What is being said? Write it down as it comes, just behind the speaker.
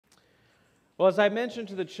Well, as I mentioned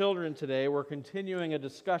to the children today, we're continuing a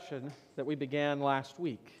discussion that we began last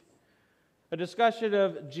week. A discussion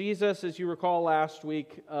of Jesus, as you recall last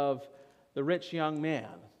week, of the rich young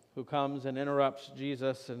man who comes and interrupts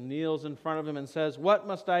Jesus and kneels in front of him and says, "What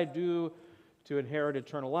must I do to inherit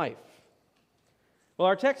eternal life?" Well,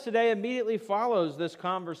 our text today immediately follows this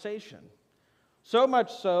conversation. So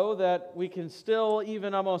much so that we can still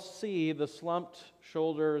even almost see the slumped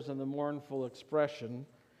shoulders and the mournful expression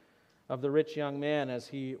of the rich young man as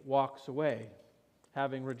he walks away,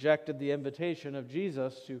 having rejected the invitation of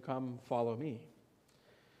Jesus to come follow me.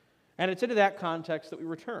 And it's into that context that we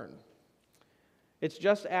return. It's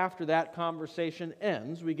just after that conversation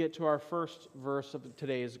ends, we get to our first verse of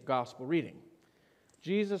today's gospel reading.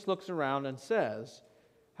 Jesus looks around and says,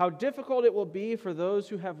 "How difficult it will be for those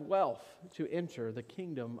who have wealth to enter the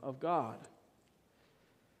kingdom of God."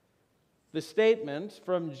 The statement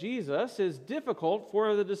from Jesus is difficult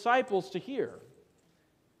for the disciples to hear.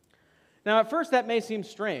 Now, at first that may seem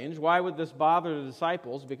strange. Why would this bother the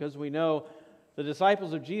disciples? Because we know the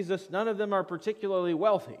disciples of Jesus, none of them are particularly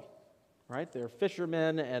wealthy, right? They're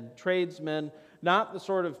fishermen and tradesmen, not the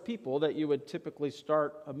sort of people that you would typically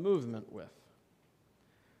start a movement with.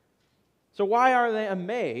 So why are they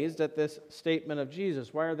amazed at this statement of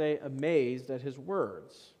Jesus? Why are they amazed at his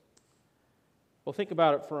words? Well, think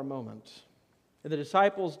about it for a moment. In the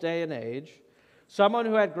disciples' day and age, someone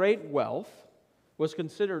who had great wealth was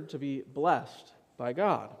considered to be blessed by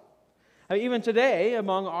God. Even today,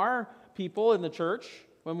 among our people in the church,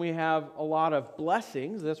 when we have a lot of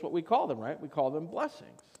blessings, that's what we call them, right? We call them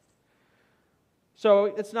blessings. So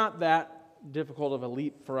it's not that difficult of a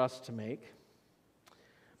leap for us to make.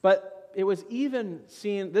 But this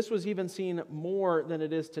was even seen more than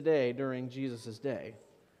it is today during Jesus' day,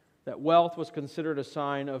 that wealth was considered a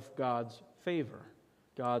sign of God's favor,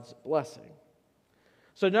 God's blessing.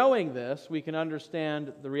 So knowing this, we can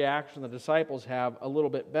understand the reaction the disciples have a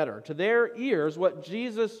little bit better. To their ears, what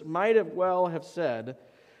Jesus might have said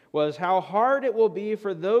was, "How hard it will be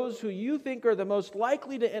for those who you think are the most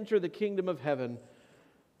likely to enter the kingdom of heaven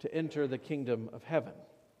to enter the kingdom of heaven."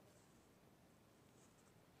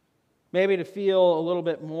 Maybe to feel a little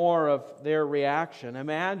bit more of their reaction,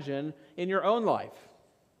 imagine in your own life.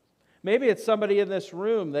 Maybe it's somebody in this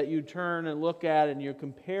room that you turn and look at and you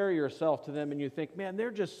compare yourself to them and you think, "Man, they're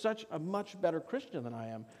just such a much better Christian than I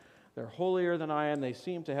am. They're holier than I am. They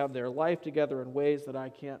seem to have their life together in ways that I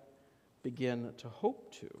can't begin to hope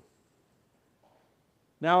to."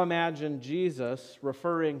 Now imagine Jesus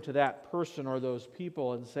referring to that person or those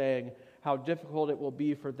people and saying how difficult it will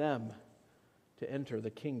be for them to enter the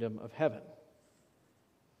kingdom of heaven.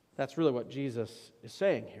 That's really what Jesus is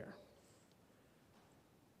saying here.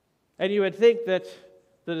 And you would think that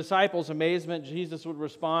the disciples' amazement, Jesus would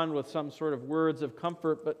respond with some sort of words of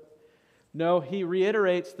comfort, but no, he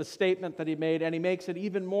reiterates the statement that he made, and he makes it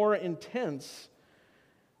even more intense,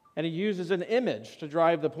 and he uses an image to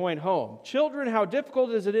drive the point home. "Children, how difficult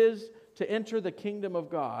it is to enter the kingdom of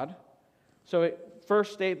God." So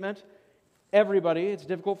first statement, everybody, it's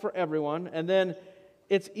difficult for everyone. And then,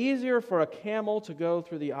 it's easier for a camel to go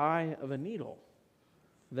through the eye of a needle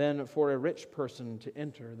than for a rich person to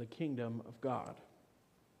enter the kingdom of God.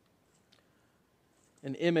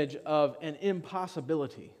 An image of an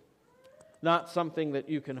impossibility, not something that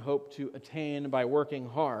you can hope to attain by working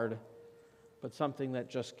hard, but something that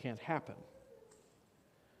just can't happen.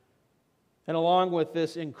 And along with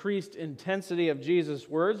this increased intensity of Jesus'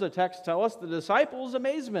 words, the text tells us the disciples'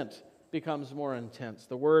 amazement becomes more intense.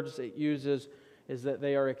 The words it uses is that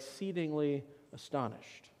they are exceedingly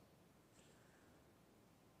astonished.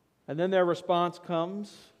 And then their response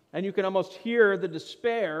comes, and you can almost hear the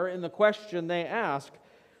despair in the question they ask,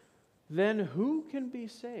 "Then who can be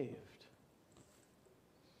saved?"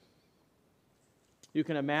 You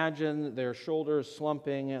can imagine their shoulders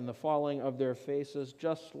slumping and the falling of their faces,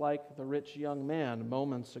 just like the rich young man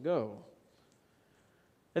moments ago.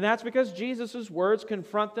 And that's because Jesus' words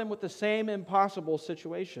confront them with the same impossible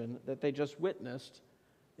situation that they just witnessed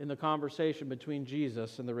in the conversation between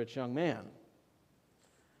Jesus and the rich young man.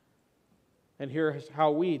 And here's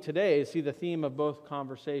how we today see the theme of both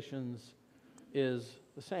conversations is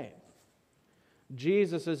the same.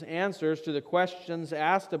 Jesus' answers to the questions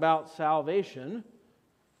asked about salvation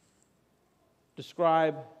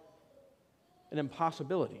describe an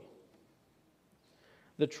impossibility.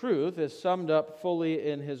 The truth is summed up fully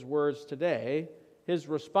in his words today. His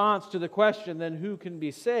response to the question, "Then who can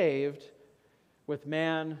be saved?" With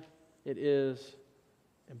man, it is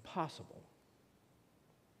impossible.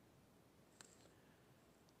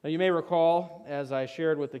 Now, you may recall, as I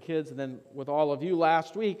shared with the kids and then with all of you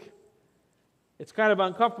last week, It's kind of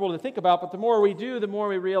uncomfortable to think about, but the more we do, the more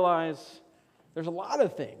we realize there's a lot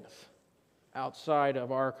of things outside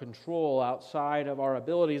of our control, outside of our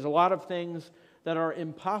abilities, a lot of things that are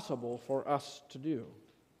impossible for us to do.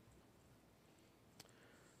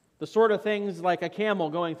 The sort of things like a camel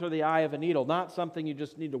going through the eye of a needle, not something you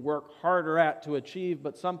just need to work harder at to achieve,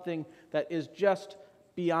 but something that is just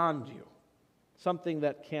beyond you, something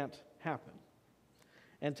that can't happen.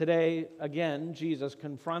 And today, again, Jesus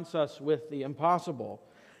confronts us with the impossible.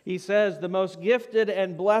 He says, the most gifted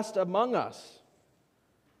and blessed among us,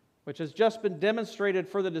 which has just been demonstrated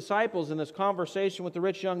for the disciples in this conversation with the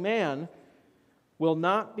rich young man, will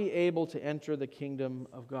not be able to enter the kingdom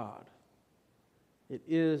of God. It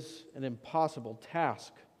is an impossible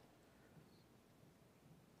task.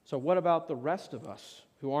 So what about the rest of us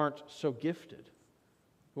who aren't so gifted,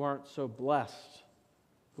 who aren't so blessed,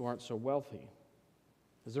 who aren't so wealthy?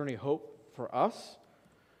 Is there any hope for us?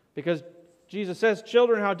 Because Jesus says,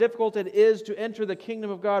 children, how difficult it is to enter the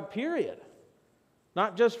kingdom of God, period.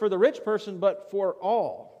 Not just for the rich person, but for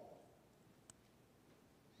all.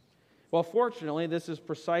 Well, fortunately, this is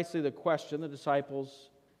precisely the question the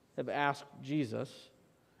disciples have asked Jesus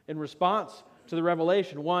in response to the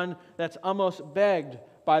revelation, one that's almost begged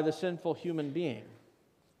by the sinful human being.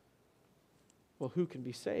 Well, who can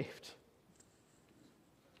be saved?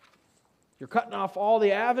 You're cutting off all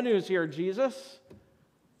the avenues here, Jesus.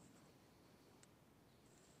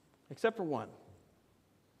 Except for one.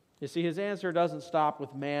 You see, his answer doesn't stop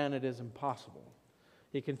with man, it is impossible.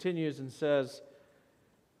 He continues and says,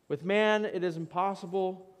 with man it is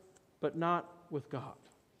impossible, but not with God.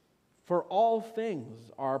 For all things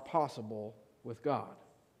are possible with God.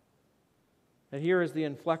 And here is the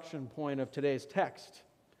inflection point of today's text.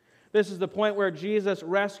 This is the point where Jesus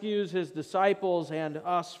rescues his disciples and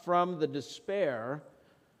us from the despair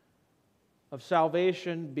of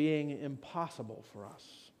salvation being impossible for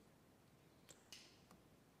us.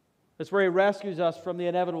 It's where he rescues us from the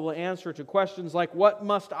inevitable answer to questions like, what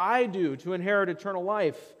must I do to inherit eternal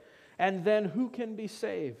life? And then who can be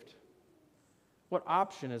saved? What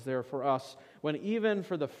option is there for us when even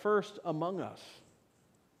for the first among us,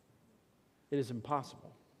 it is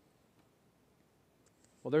impossible?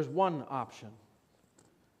 Well, there's one option,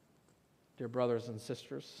 dear brothers and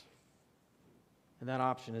sisters, and that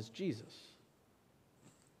option is Jesus.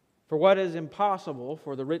 For what is impossible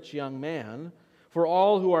for the rich young man, for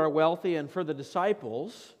all who are wealthy, and for the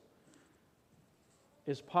disciples,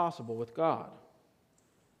 is possible with God.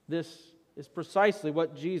 This is precisely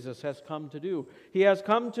what Jesus has come to do. He has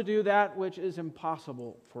come to do that which is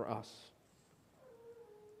impossible for us.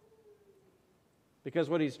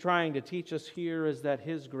 Because what he's trying to teach us here is that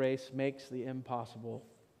his grace makes the impossible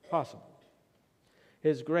possible.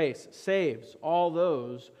 His grace saves all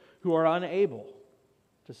those who are unable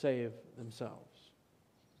to save themselves.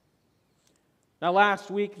 Now,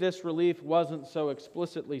 last week, this relief wasn't so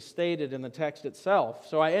explicitly stated in the text itself,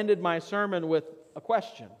 so I ended my sermon with a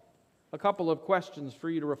question, a couple of questions for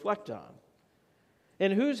you to reflect on.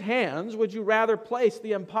 In whose hands would you rather place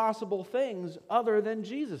the impossible things other than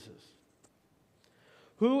Jesus's?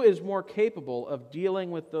 Who is more capable of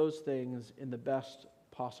dealing with those things in the best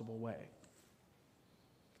possible way?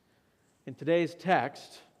 In today's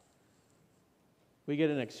text, we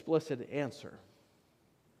get an explicit answer.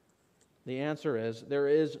 The answer is, there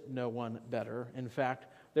is no one better. In fact,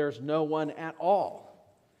 there's no one at all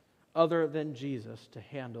other than Jesus to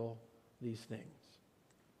handle these things.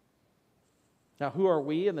 Now, who are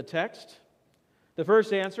we in the text? The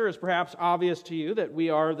first answer is perhaps obvious to you, that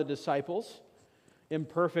we are the disciples,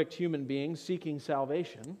 imperfect human beings seeking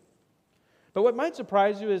salvation. But what might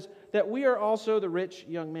surprise you is that we are also the rich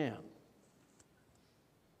young man.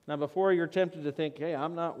 Now, before you're tempted to think, hey,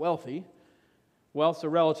 I'm not wealthy, wealth's a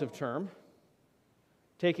relative term.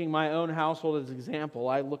 Taking my own household as an example,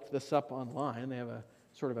 I looked this up online. They have a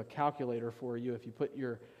sort of a calculator for you. If you put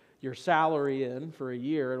your salary in for a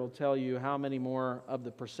year, it'll tell you how many more of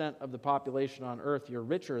the percent of the population on earth you're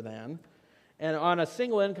richer than. And on a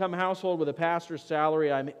single income household with a pastor's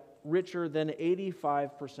salary, I'm richer than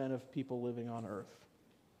 85% of people living on earth.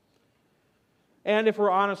 And if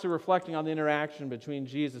we're honestly reflecting on the interaction between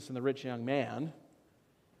Jesus and the rich young man,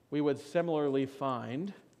 we would similarly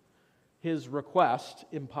find his request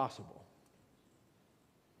impossible.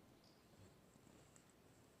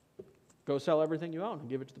 Go sell everything you own and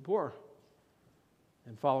give it to the poor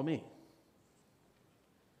and follow me.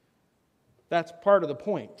 That's part of the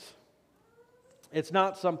point. It's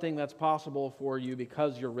not something that's possible for you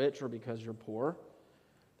because you're rich or because you're poor.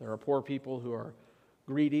 There are poor people who are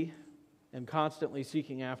greedy and constantly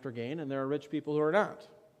seeking after gain, and there are rich people who are not.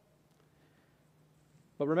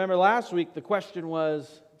 But remember last week the question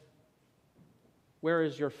was, where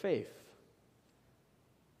is your faith?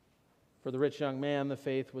 For the rich young man, the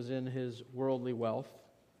faith was in his worldly wealth.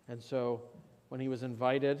 And so when he was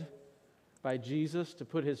invited by Jesus to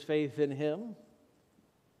put his faith in him,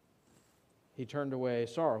 he turned away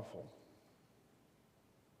sorrowful.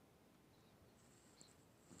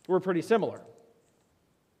 We're pretty similar.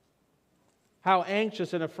 How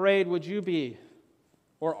anxious and afraid would you be,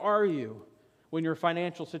 or are you, when your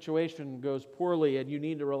financial situation goes poorly and you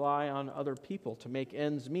need to rely on other people to make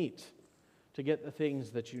ends meet, to get the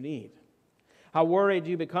things that you need? How worried do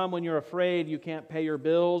you become when you're afraid you can't pay your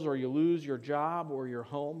bills, or you lose your job or your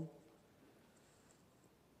home?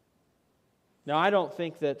 Now, I don't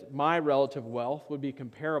think that my relative wealth would be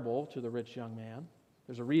comparable to the rich young man.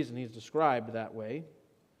 There's a reason he's described that way.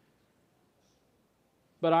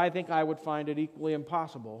 But I think I would find it equally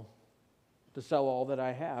impossible to sell all that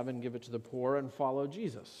I have and give it to the poor and follow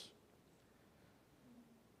Jesus.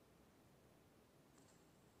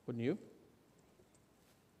 Wouldn't you?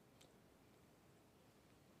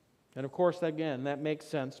 And of course, again, that makes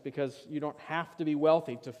sense because you don't have to be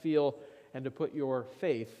wealthy to feel and to put your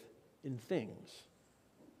faith in things.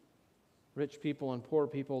 Rich people and poor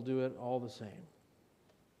people do it all the same.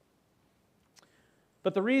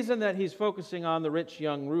 But the reason that he's focusing on the rich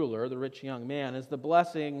young ruler, the rich young man, is the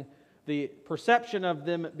blessing, the perception of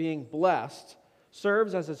them being blessed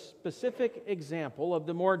serves as a specific example of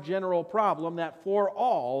the more general problem that for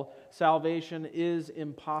all, salvation is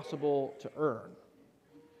impossible to earn.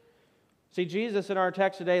 See, Jesus in our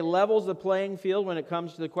text today levels the playing field when it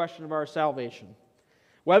comes to the question of our salvation.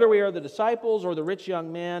 Whether we are the disciples or the rich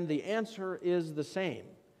young man, the answer is the same.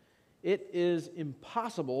 It is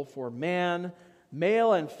impossible for man,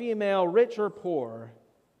 male and female, rich or poor,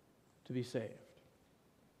 to be saved.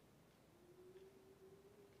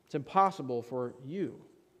 It's impossible for you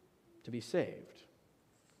to be saved.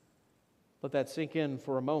 Let that sink in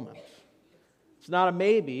for a moment. It's not a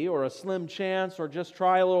maybe or a slim chance or just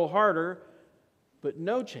try a little harder, but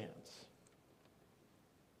no chance.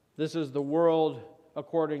 This is the world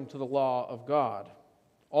according to the law of God.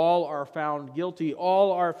 All are found guilty.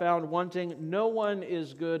 All are found wanting. No one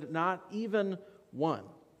is good, not even one.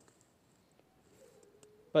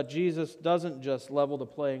 But Jesus doesn't just level the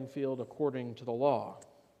playing field according to the law.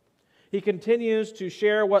 He continues to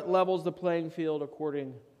share what levels the playing field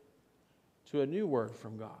according to a new word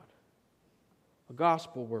from God, a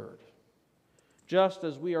gospel word. Just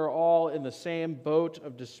as we are all in the same boat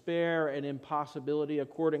of despair and impossibility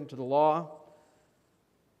according to the law,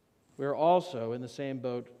 we are also in the same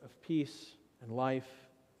boat of peace and life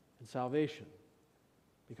and salvation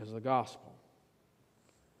because of the gospel.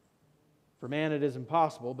 For man it is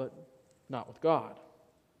impossible, but not with God.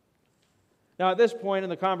 Now at this point in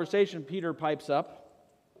the conversation, Peter pipes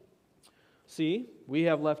up, "See, we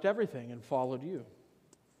have left everything and followed you."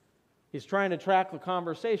 He's trying to track the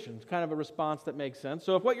conversation. It's kind of a response that makes sense.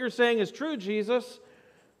 So if what you're saying is true, Jesus,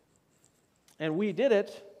 and we did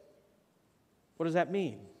it, what does that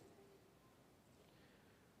mean?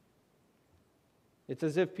 It's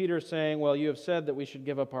as if Peter's saying, well, you have said that we should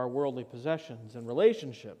give up our worldly possessions and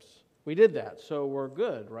relationships. We did that, so we're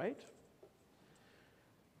good, right?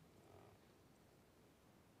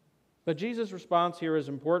 But Jesus' response here is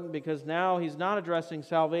important because now he's not addressing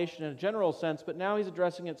salvation in a general sense, but now he's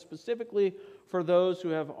addressing it specifically for those who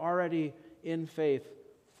have already, in faith,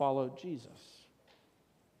 followed Jesus.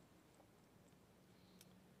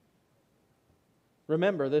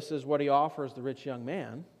 Remember, this is what he offers the rich young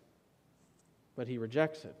man, but he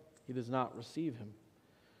rejects it. He does not receive him.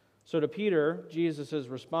 So to Peter, Jesus'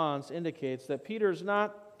 response indicates that Peter's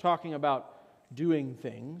not talking about doing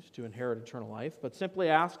things to inherit eternal life, but simply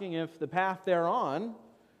asking if the path they're on,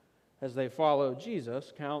 as they follow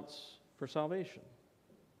Jesus, counts for salvation.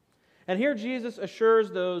 And here Jesus assures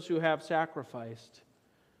those who have sacrificed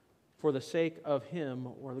for the sake of him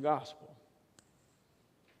or the gospel.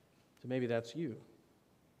 So maybe that's you.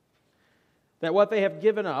 That what they have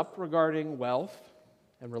given up regarding wealth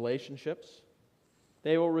and relationships,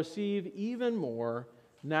 they will receive even more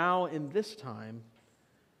now in this time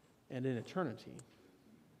and in eternity.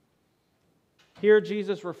 Here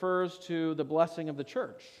Jesus refers to the blessing of the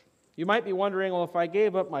church. You might be wondering, well, if I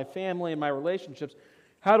gave up my family and my relationships,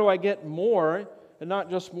 how do I get more, and not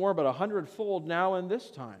just more, but 100-fold now in this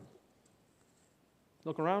time?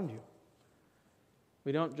 Look around you.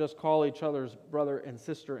 We don't just call each other's brother and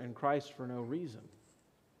sister in Christ for no reason.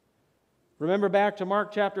 Remember back to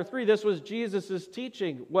Mark chapter 3, this was Jesus'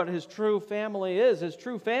 teaching, what his true family is. His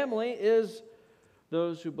true family is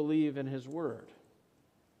those who believe in his word.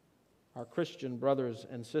 Our Christian brothers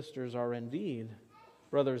and sisters are indeed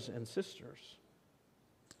brothers and sisters.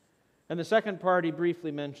 And the second part he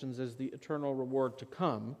briefly mentions is the eternal reward to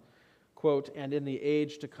come, quote, and in the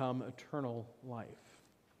age to come, eternal life.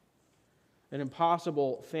 An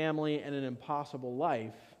impossible family and an impossible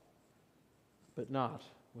life, but not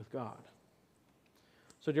with God.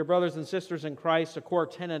 So, dear brothers and sisters in Christ, a core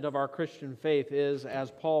tenet of our Christian faith is,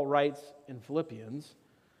 as Paul writes in Philippians,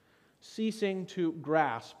 ceasing to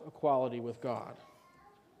grasp equality with God.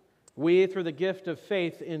 We, through the gift of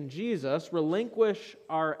faith in Jesus, relinquish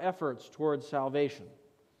our efforts towards salvation.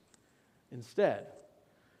 Instead,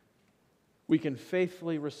 we can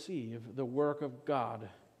faithfully receive the work of God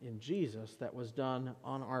in Jesus that was done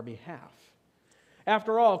on our behalf.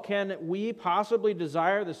 After all, can we possibly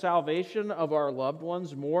desire the salvation of our loved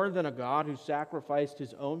ones more than a God who sacrificed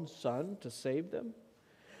His own Son to save them?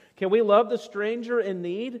 Can we love the stranger in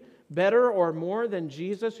need better or more than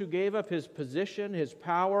Jesus, who gave up His position, His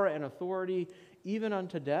power, and authority even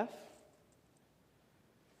unto death?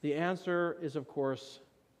 The answer is, of course,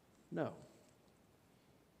 no.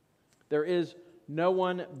 There is no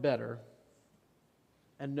one better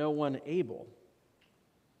and no one able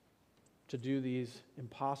to do these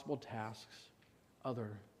impossible tasks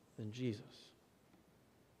other than Jesus.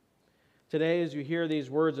 Today, as you hear these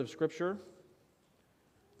words of Scripture,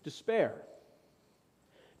 despair.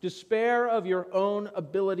 Despair of your own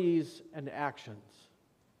abilities and actions.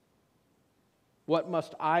 What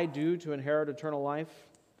must I do to inherit eternal life?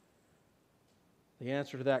 The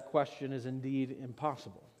answer to that question is indeed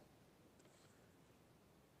impossible.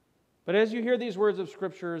 But as you hear these words of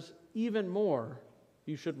Scriptures, even more,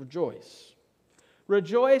 you should rejoice.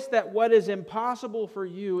 Rejoice that what is impossible for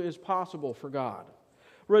you is possible for God.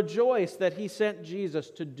 Rejoice that He sent Jesus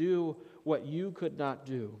to do what you could not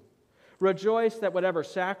do. Rejoice that whatever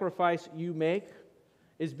sacrifice you make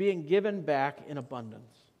is being given back in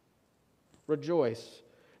abundance. Rejoice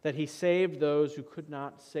that He saved those who could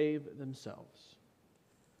not save themselves.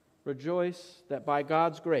 Rejoice that by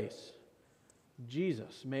God's grace,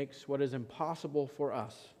 Jesus makes what is impossible for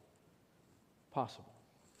us possible.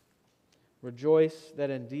 Rejoice that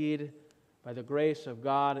indeed, by the grace of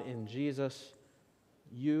God in Jesus,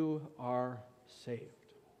 you are saved.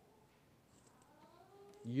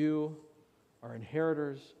 You are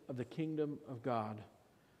inheritors of the kingdom of God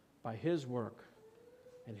by His work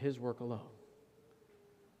and His work alone.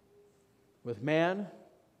 With man,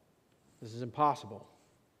 this is impossible,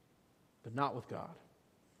 but not with God.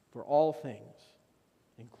 For all things,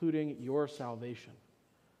 including your salvation,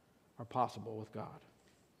 are possible with God.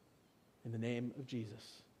 In the name of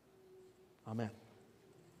Jesus, amen.